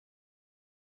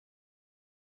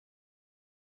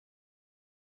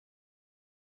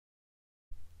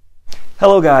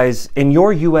Hello guys, in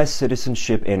your U.S.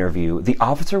 citizenship interview, the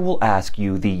officer will ask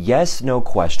you the yes-no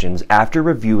questions after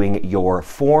reviewing your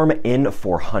Form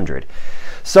N-400.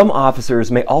 Some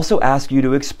officers may also ask you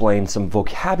to explain some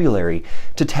vocabulary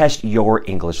to test your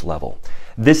English level.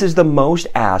 This is the most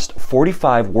asked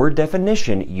 45-word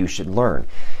definition you should learn.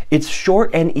 It's short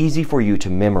and easy for you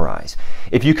to memorize.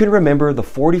 If you can remember the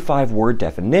 45-word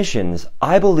definitions,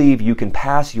 I believe you can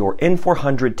pass your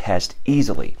N-400 test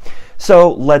easily.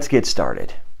 So let's get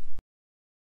started.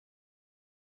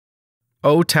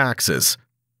 Owe taxes.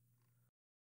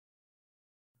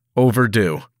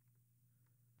 Overdue.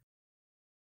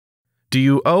 Do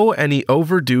you owe any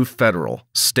overdue federal,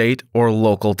 state, or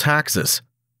local taxes?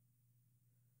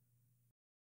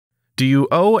 Do you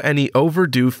owe any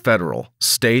overdue federal,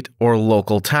 state, or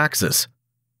local taxes?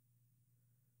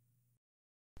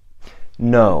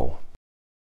 No.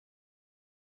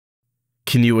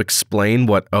 Can you explain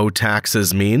what owe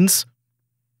taxes means?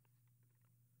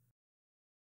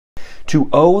 To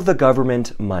owe the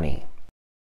government money.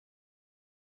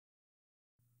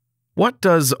 What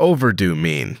does overdue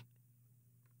mean?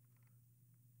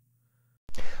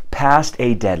 Past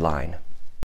a deadline.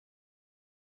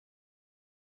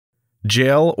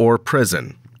 Jail or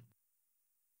prison?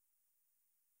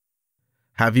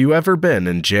 Have you ever been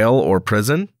in jail or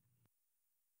prison?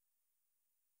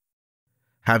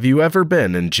 Have you ever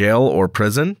been in jail or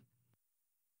prison?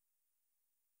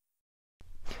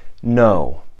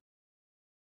 No.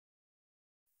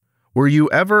 Were you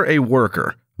ever a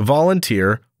worker,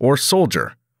 volunteer, or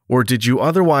soldier, or did you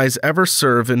otherwise ever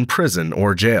serve in prison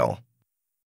or jail?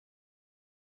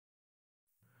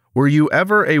 Were you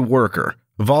ever a worker,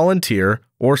 volunteer,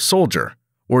 or soldier,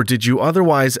 or did you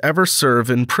otherwise ever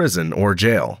serve in prison or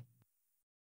jail?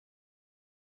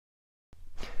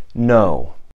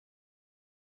 No.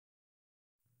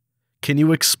 Can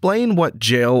you explain what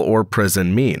jail or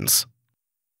prison means?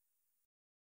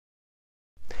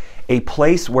 A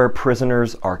place where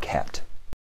prisoners are kept.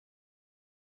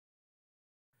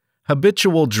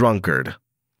 Habitual drunkard.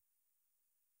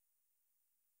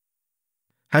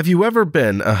 Have you ever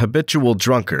been a habitual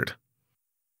drunkard?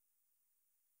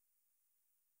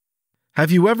 Have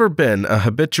you ever been a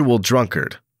habitual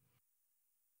drunkard?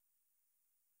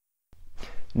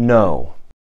 No.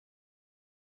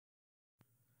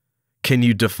 Can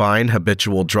you define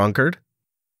habitual drunkard?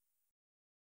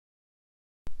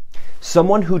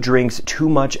 Someone who drinks too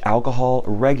much alcohol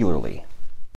regularly.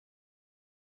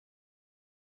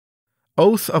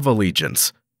 Oath of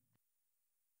allegiance.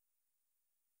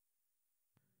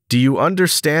 Do you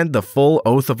understand the full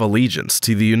oath of allegiance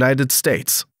to the United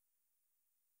States?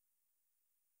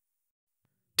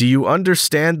 Do you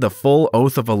understand the full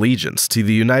oath of allegiance to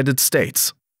the United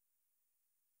States?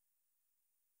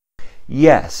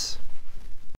 Yes.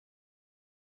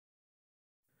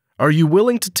 Are you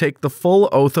willing to take the full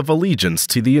oath of allegiance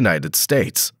to the United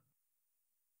States?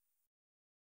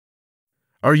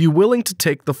 Are you willing to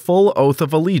take the full oath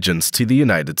of allegiance to the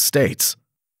United States?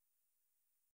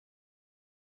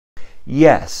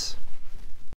 Yes.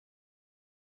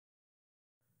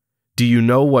 Do you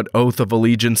know what oath of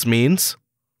allegiance means?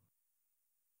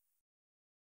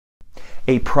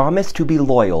 A promise to be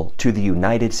loyal to the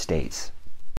United States.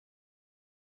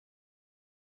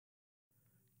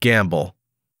 Gamble.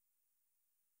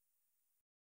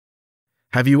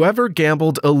 Have you ever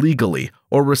gambled illegally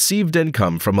or received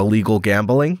income from illegal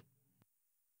gambling?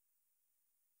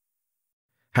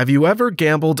 Have you ever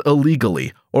gambled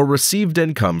illegally or received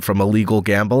income from illegal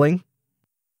gambling?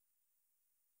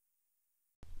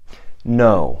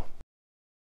 No.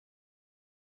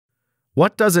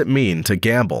 What does it mean to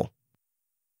gamble?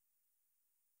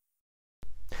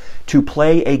 To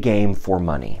play a game for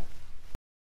money.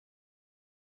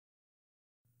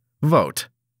 Vote.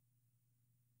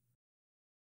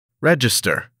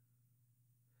 Register.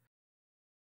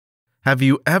 Have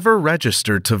you ever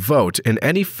registered to vote in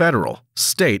any federal,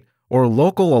 state, or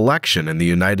local election in the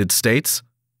United States?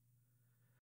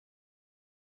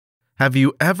 Have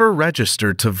you ever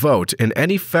registered to vote in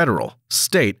any federal,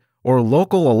 state, or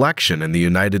local election in the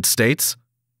United States?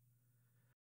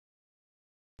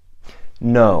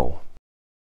 No.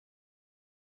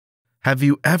 Have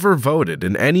you ever voted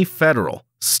in any federal,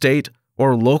 state,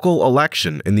 or local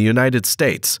election in the United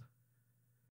States?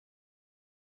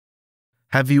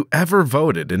 Have you ever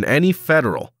voted in any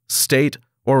federal, state,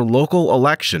 or local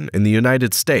election in the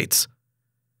United States?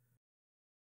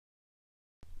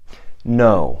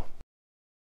 No.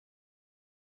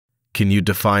 Can you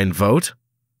define vote?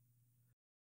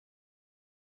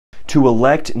 To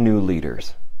elect new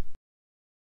leaders.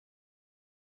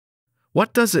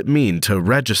 What does it mean to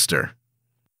register?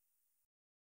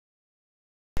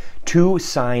 To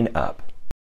sign up.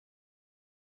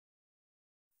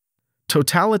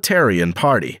 Totalitarian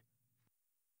Party.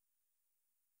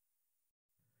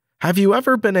 Have you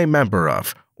ever been a member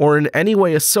of, or in any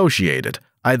way associated,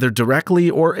 either directly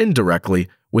or indirectly,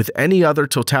 with any other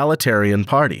totalitarian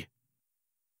party?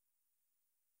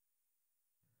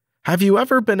 Have you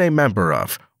ever been a member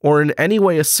of, or in any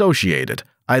way associated,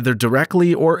 either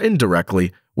directly or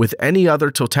indirectly, with any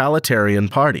other totalitarian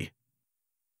party?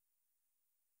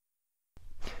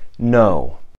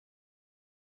 No.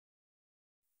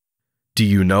 Do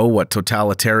you know what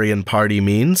totalitarian party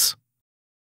means?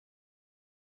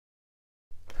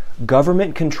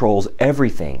 Government controls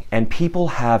everything and people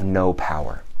have no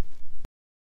power.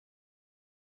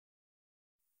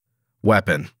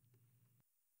 Weapon.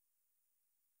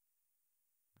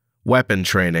 Weapon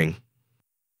training.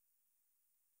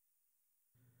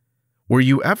 Were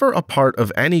you ever a part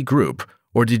of any group,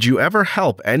 or did you ever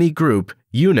help any group,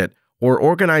 unit, or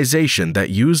organization that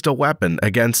used a weapon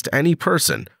against any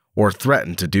person, or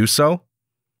threatened to do so?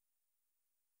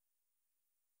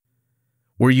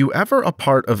 Were you ever a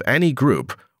part of any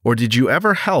group, or did you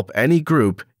ever help any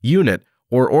group, unit,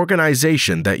 or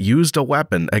organization that used a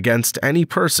weapon against any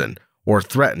person, or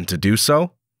threatened to do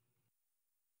so?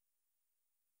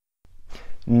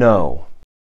 No.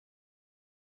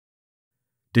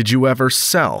 Did you ever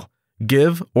sell,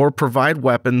 give, or provide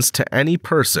weapons to any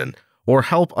person, or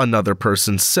help another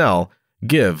person sell,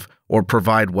 give, or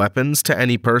provide weapons to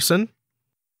any person?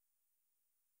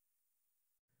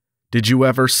 Did you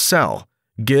ever sell,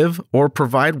 give, or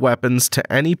provide weapons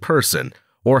to any person,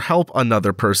 or help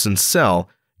another person sell,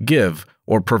 give,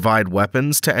 or provide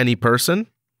weapons to any person?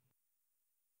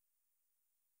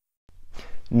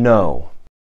 No.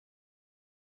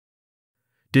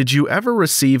 Did you ever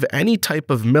receive any type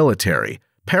of military,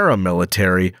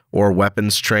 paramilitary, or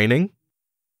weapons training?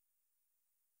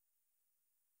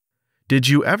 Did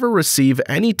you ever receive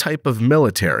any type of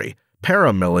military,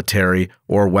 paramilitary,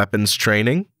 or weapons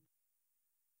training?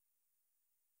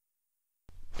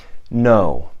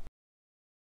 No.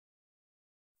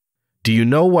 Do you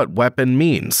know what weapon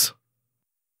means?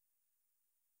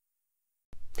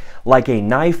 Like a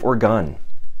knife or gun.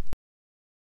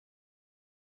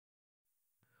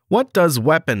 What does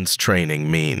weapons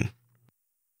training mean?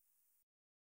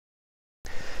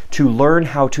 To learn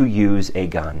how to use a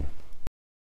gun.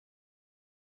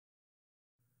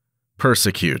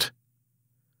 Persecute.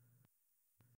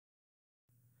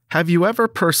 Have you ever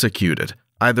persecuted,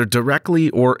 either directly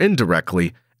or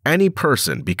indirectly, any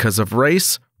person because of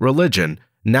race, religion,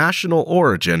 national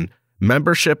origin,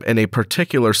 membership in a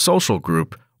particular social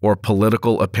group, or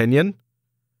political opinion?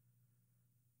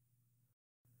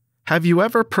 Have you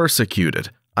ever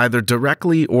persecuted, either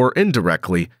directly or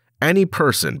indirectly, any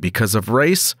person because of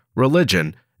race,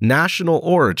 religion, national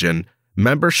origin,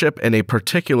 membership in a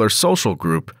particular social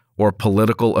group, or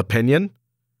political opinion?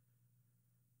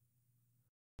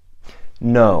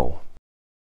 No.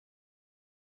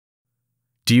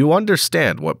 Do you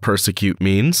understand what persecute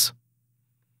means?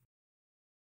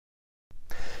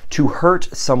 To hurt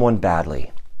someone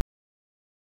badly.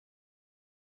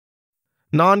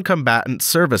 Noncombatant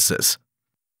services.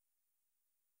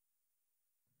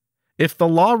 If the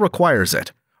law requires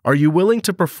it, are you willing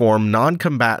to perform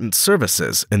noncombatant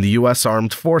services in the U.S.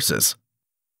 Armed Forces?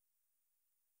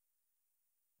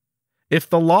 If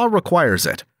the law requires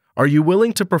it, are you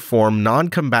willing to perform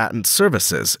noncombatant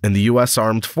services in the U.S.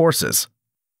 Armed Forces?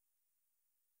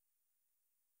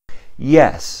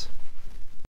 Yes.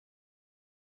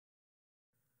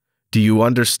 Do you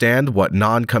understand what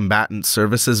noncombatant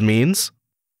services means?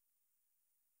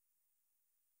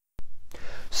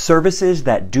 Services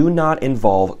that do not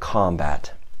involve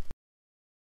combat.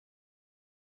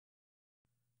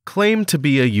 Claim to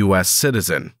be a U.S.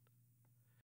 citizen.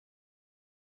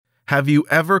 Have you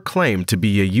ever claimed to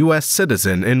be a U.S.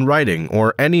 citizen in writing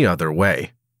or any other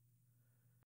way?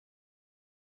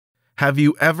 Have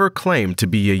you ever claimed to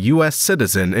be a U.S.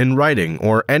 citizen in writing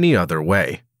or any other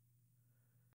way?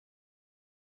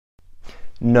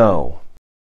 No.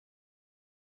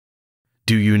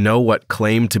 Do you know what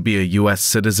claim to be a U.S.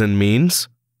 citizen means?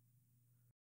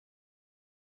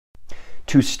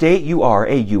 To state you are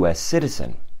a U.S.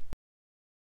 citizen.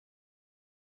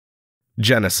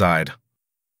 Genocide.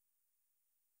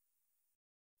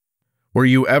 Were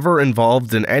you ever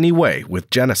involved in any way with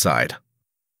genocide?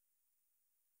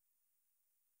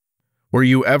 Were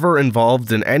you ever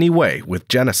involved in any way with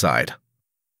genocide?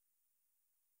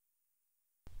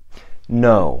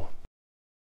 No.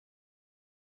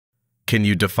 Can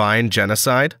you define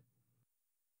genocide?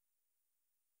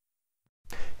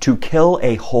 To kill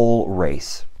a whole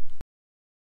race.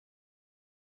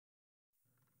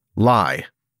 Lie.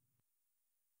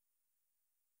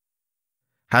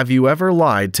 Have you ever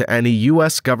lied to any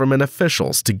U.S. government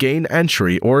officials to gain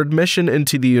entry or admission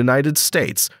into the United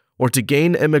States or to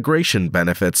gain immigration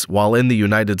benefits while in the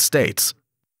United States?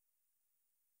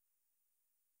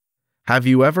 Have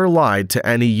you ever lied to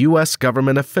any U.S.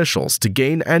 government officials to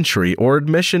gain entry or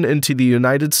admission into the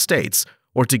United States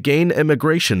or to gain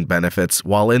immigration benefits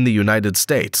while in the United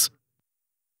States?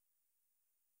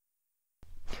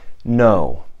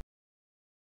 No.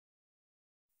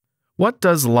 What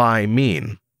does lie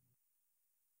mean?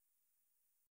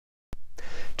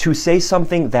 To say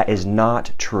something that is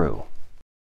not true.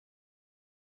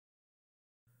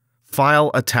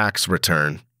 File a tax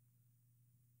return.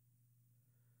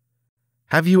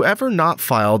 Have you ever not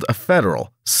filed a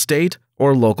federal, state,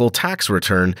 or local tax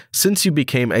return since you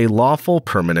became a lawful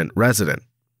permanent resident?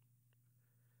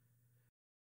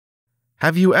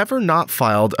 Have you ever not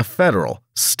filed a federal,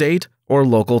 state, or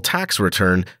local tax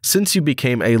return since you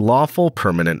became a lawful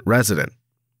permanent resident?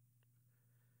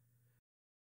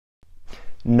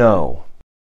 No.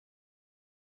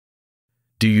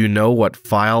 Do you know what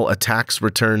file a tax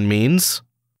return means?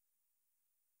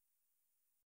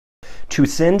 To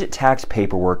send tax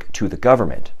paperwork to the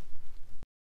government.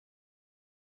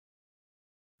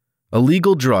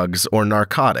 Illegal drugs or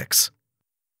narcotics.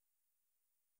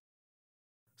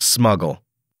 Smuggle.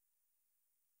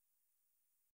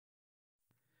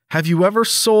 Have you ever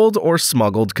sold or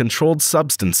smuggled controlled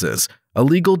substances,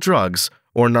 illegal drugs,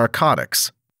 or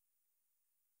narcotics?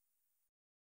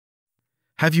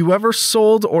 Have you ever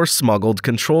sold or smuggled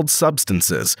controlled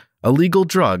substances, illegal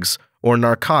drugs, or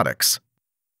narcotics?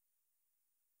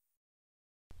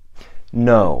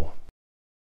 No.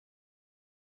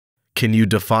 Can you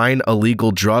define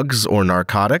illegal drugs or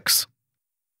narcotics?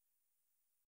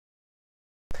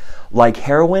 Like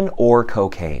heroin or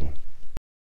cocaine.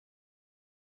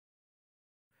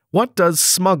 What does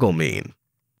smuggle mean?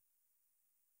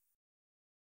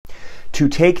 To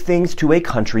take things to a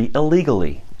country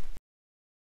illegally.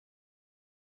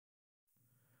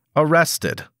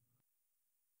 Arrested.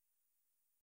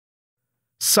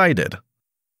 Cited.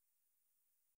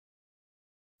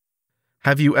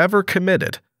 Have you ever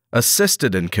committed,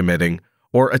 assisted in committing,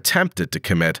 or attempted to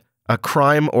commit a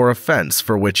crime or offense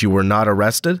for which you were not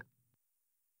arrested?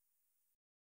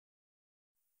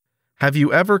 Have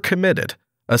you ever committed,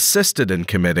 assisted in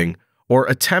committing, or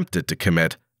attempted to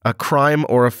commit a crime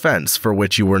or offense for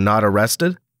which you were not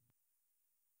arrested?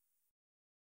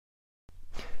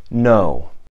 No.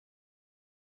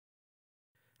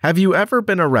 Have you ever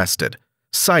been arrested,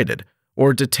 cited,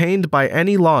 or detained by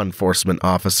any law enforcement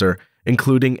officer,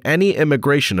 including any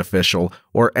immigration official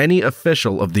or any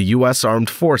official of the U.S. Armed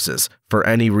Forces, for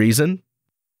any reason?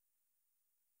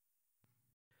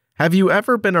 Have you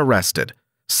ever been arrested,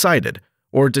 cited,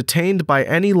 or detained by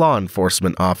any law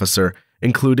enforcement officer,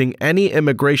 including any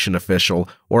immigration official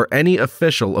or any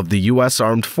official of the U.S.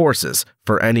 Armed Forces,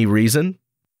 for any reason?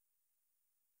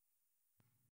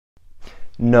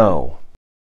 No.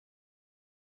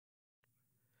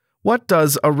 What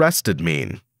does arrested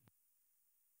mean?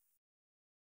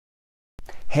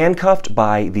 Handcuffed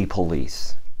by the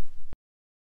police.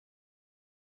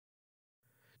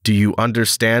 Do you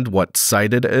understand what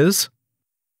cited is?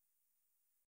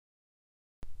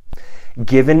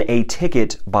 Given a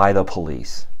ticket by the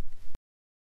police.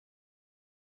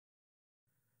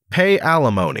 Pay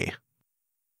alimony.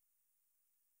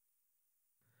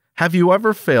 Have you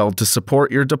ever failed to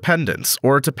support your dependents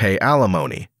or to pay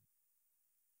alimony?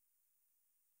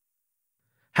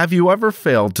 Have you ever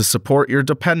failed to support your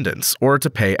dependents or to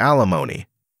pay alimony?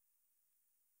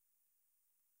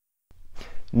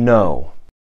 No.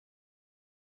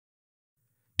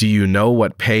 Do you know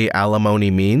what pay alimony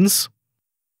means?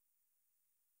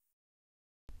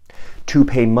 To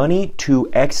pay money to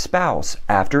ex-spouse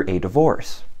after a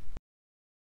divorce.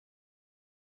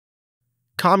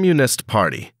 Communist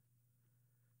Party.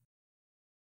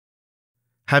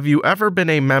 Have you ever been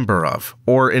a member of,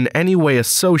 or in any way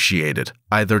associated,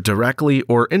 either directly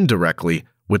or indirectly,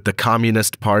 with the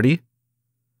Communist Party?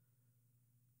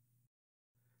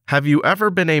 Have you ever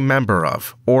been a member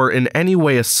of, or in any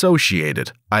way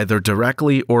associated, either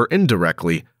directly or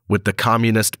indirectly, with the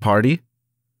Communist Party?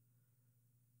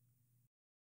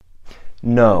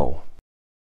 No.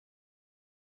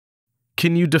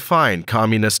 Can you define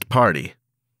Communist Party?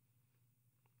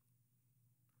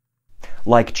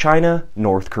 Like China,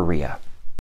 North Korea.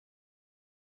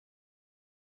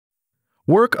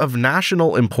 Work of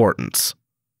national importance.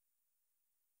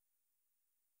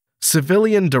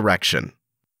 Civilian direction.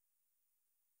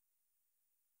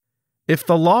 If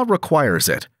the law requires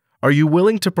it, Are you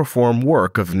willing to perform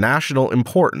work of national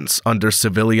importance under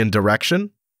civilian direction?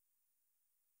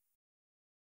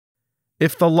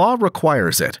 If the law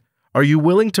requires it, are you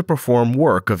willing to perform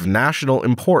work of national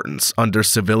importance under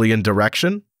civilian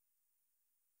direction?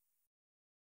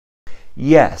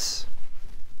 Yes.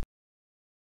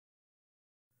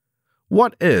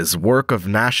 What is work of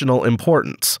national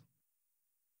importance?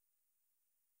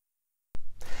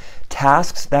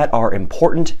 Tasks that are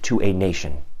important to a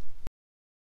nation.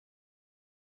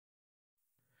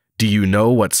 Do you know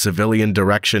what civilian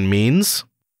direction means?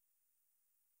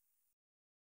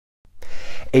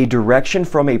 A direction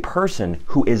from a person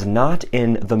who is not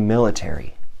in the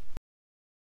military.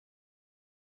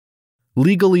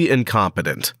 Legally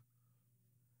incompetent.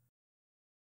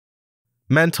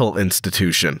 Mental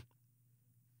institution.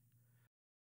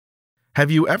 Have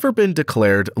you ever been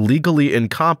declared legally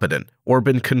incompetent or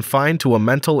been confined to a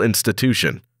mental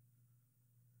institution?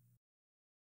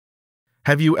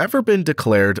 Have you ever been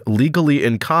declared legally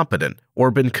incompetent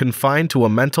or been confined to a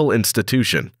mental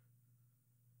institution?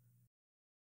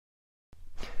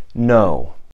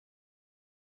 No.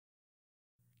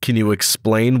 Can you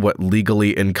explain what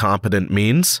legally incompetent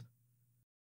means?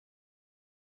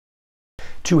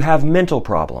 To have mental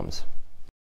problems.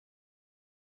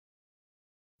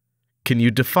 Can you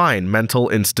define mental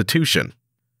institution?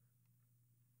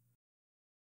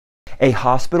 A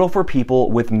hospital for people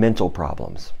with mental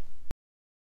problems.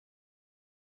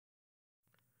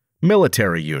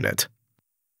 Military unit.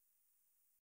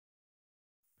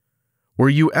 Were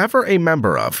you ever a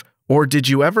member of, or did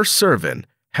you ever serve in,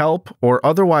 help, or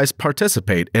otherwise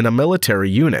participate in a military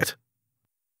unit?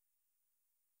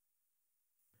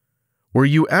 Were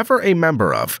you ever a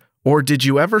member of, or did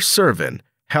you ever serve in,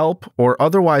 help, or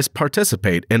otherwise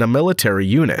participate in a military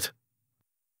unit?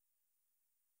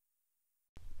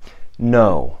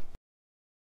 No.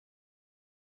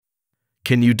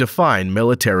 Can you define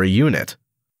military unit?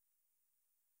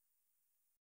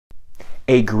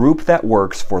 A group that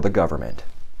works for the government.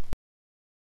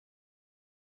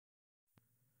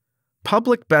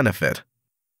 Public benefit.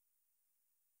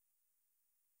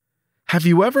 Have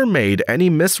you ever made any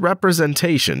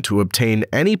misrepresentation to obtain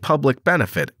any public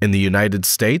benefit in the United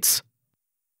States?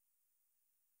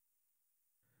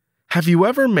 Have you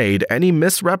ever made any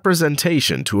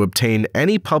misrepresentation to obtain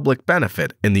any public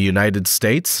benefit in the United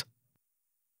States?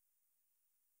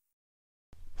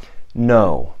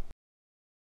 No.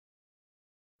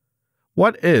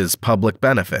 What is public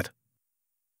benefit?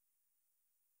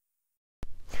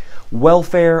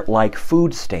 Welfare like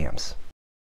food stamps.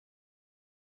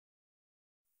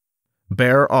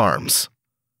 Bear arms.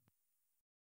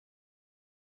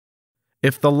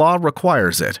 If the law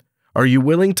requires it, are you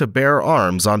willing to bear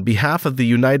arms on behalf of the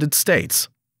United States?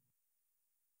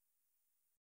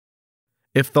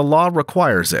 If the law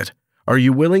requires it, are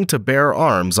you willing to bear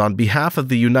arms on behalf of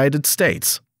the United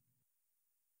States?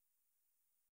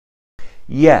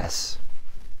 Yes.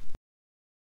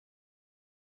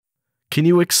 Can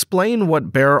you explain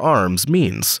what bear arms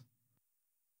means?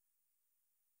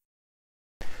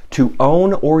 To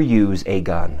own or use a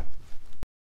gun.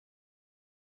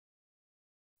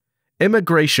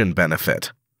 Immigration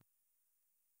benefit.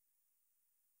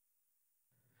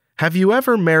 Have you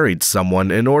ever married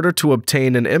someone in order to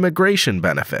obtain an immigration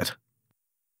benefit?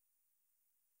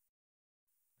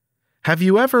 Have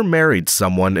you ever married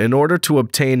someone in order to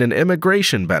obtain an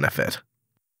immigration benefit?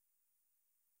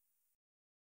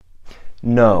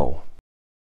 No.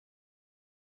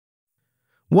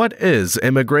 What is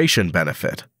immigration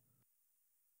benefit?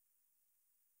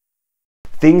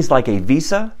 Things like a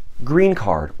visa, green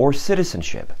card, or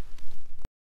citizenship.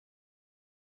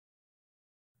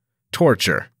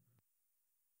 Torture.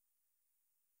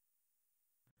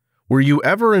 Were you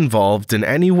ever involved in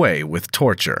any way with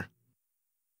torture?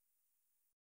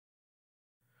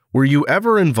 Were you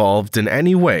ever involved in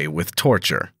any way with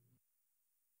torture?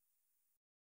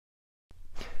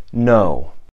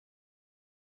 No.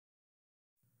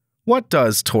 What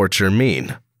does torture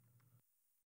mean?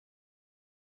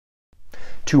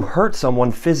 To hurt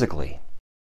someone physically.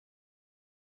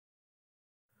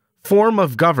 Form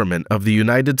of government of the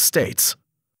United States.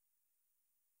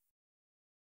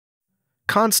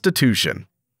 Constitution.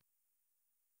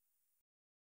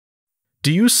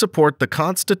 Do you support the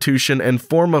Constitution and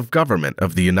form of government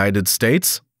of the United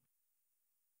States?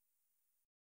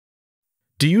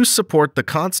 Do you support the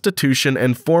Constitution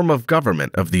and form of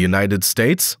government of the United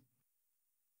States?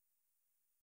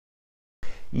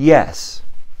 Yes.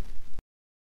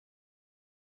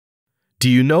 Do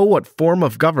you know what form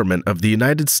of government of the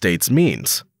United States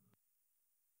means?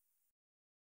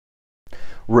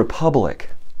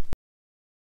 Republic.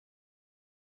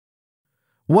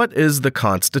 What is the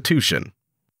Constitution?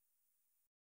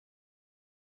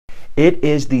 It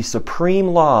is the supreme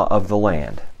law of the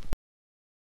land.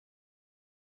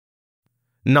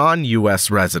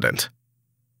 Non-U.S. resident.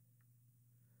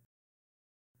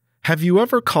 Have you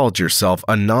ever called yourself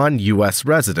a non-U.S.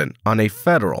 resident on a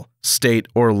federal, state,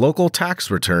 or local tax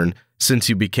return since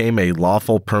you became a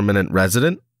lawful permanent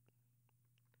resident?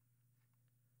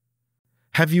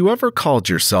 Have you ever called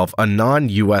yourself a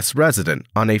non-U.S. resident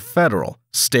on a federal,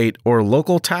 state, or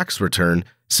local tax return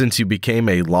since you became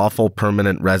a lawful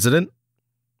permanent resident?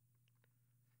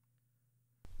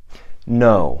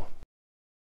 No.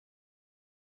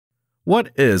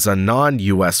 What is a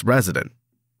non-U.S. resident?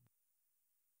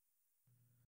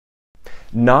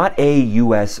 Not a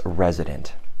U.S.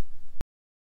 resident.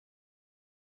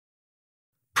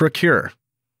 Procure.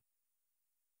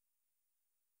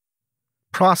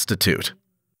 Prostitute.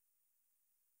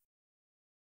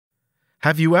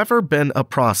 Have you ever been a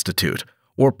prostitute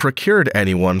or procured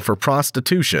anyone for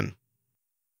prostitution?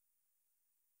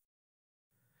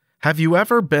 Have you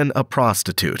ever been a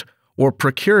prostitute or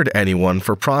procured anyone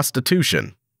for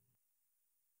prostitution?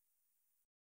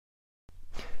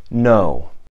 No.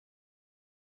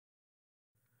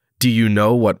 Do you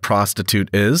know what prostitute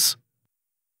is?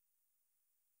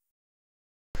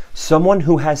 Someone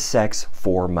who has sex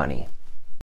for money.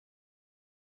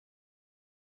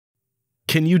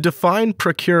 Can you define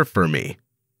procure for me?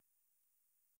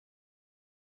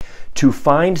 To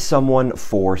find someone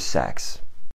for sex.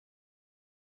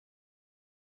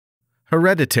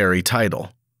 Hereditary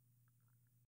title.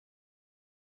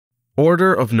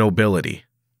 Order of nobility.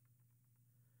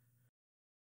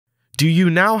 Do you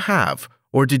now have,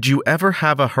 or did you ever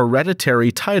have a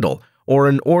hereditary title or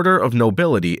an order of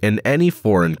nobility in any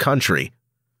foreign country?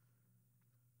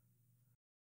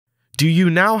 Do you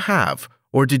now have,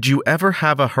 or did you ever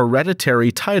have a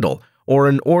hereditary title or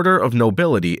an order of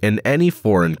nobility in any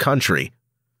foreign country?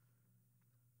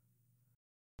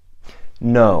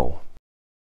 No.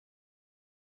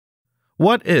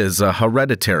 What is a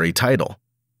hereditary title?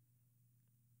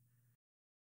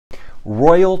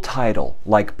 Royal title,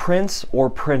 like prince or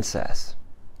princess.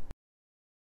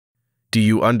 Do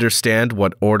you understand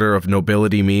what order of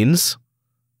nobility means?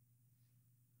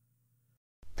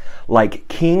 Like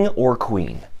king or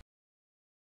queen.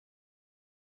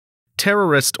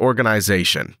 Terrorist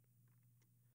organization.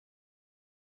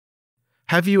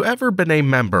 Have you ever been a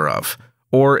member of,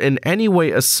 or in any way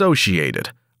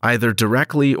associated, either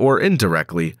directly or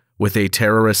indirectly, with a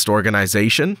terrorist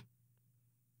organization?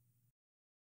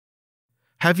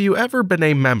 Have you ever been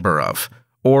a member of,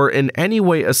 or in any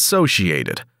way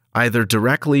associated, either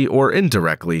directly or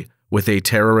indirectly, with a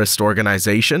terrorist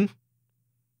organization?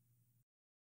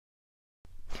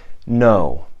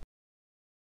 No.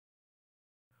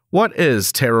 What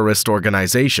is terrorist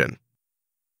organization?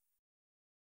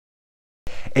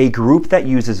 A group that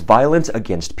uses violence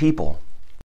against people.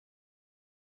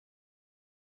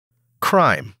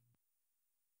 Crime.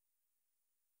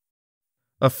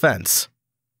 Offense.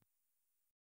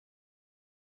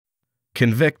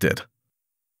 Convicted.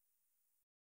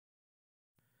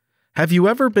 Have you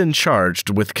ever been charged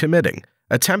with committing,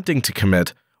 attempting to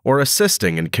commit, or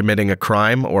assisting in committing a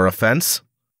crime or offense?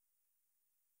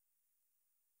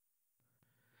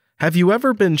 Have you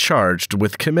ever been charged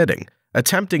with committing,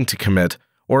 attempting to commit,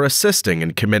 or assisting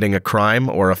in committing a crime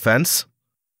or offense?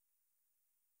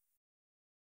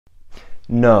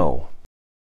 No.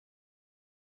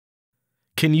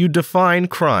 Can you define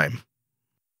crime?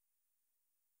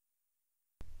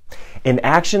 An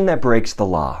action that breaks the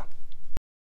law.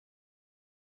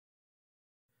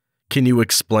 Can you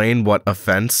explain what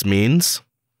offense means?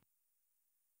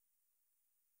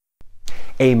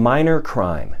 A minor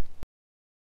crime.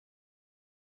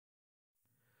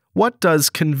 What does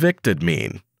convicted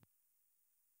mean?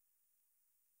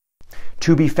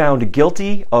 To be found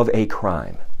guilty of a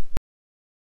crime.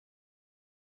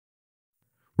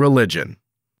 Religion.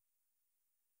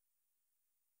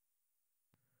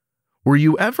 Were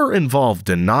you ever involved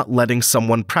in not letting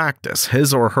someone practice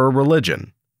his or her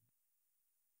religion?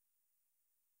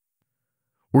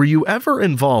 Were you ever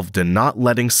involved in not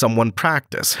letting someone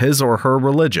practice his or her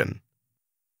religion?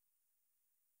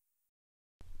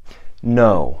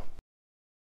 No.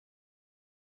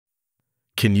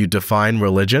 Can you define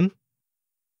religion?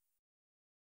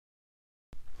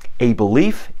 A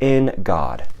belief in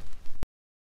God.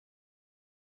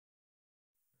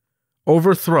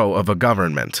 Overthrow of a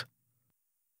government.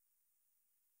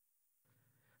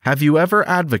 Have you ever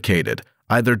advocated,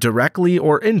 either directly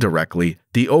or indirectly,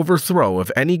 the overthrow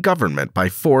of any government by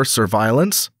force or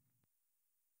violence?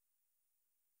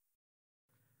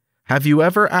 Have you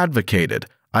ever advocated,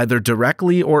 either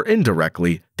directly or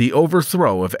indirectly, the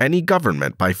overthrow of any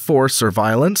government by force or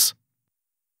violence?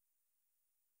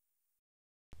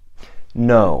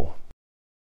 No.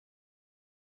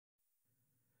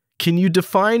 Can you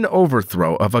define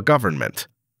overthrow of a government?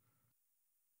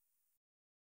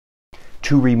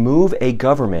 To remove a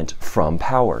government from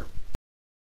power.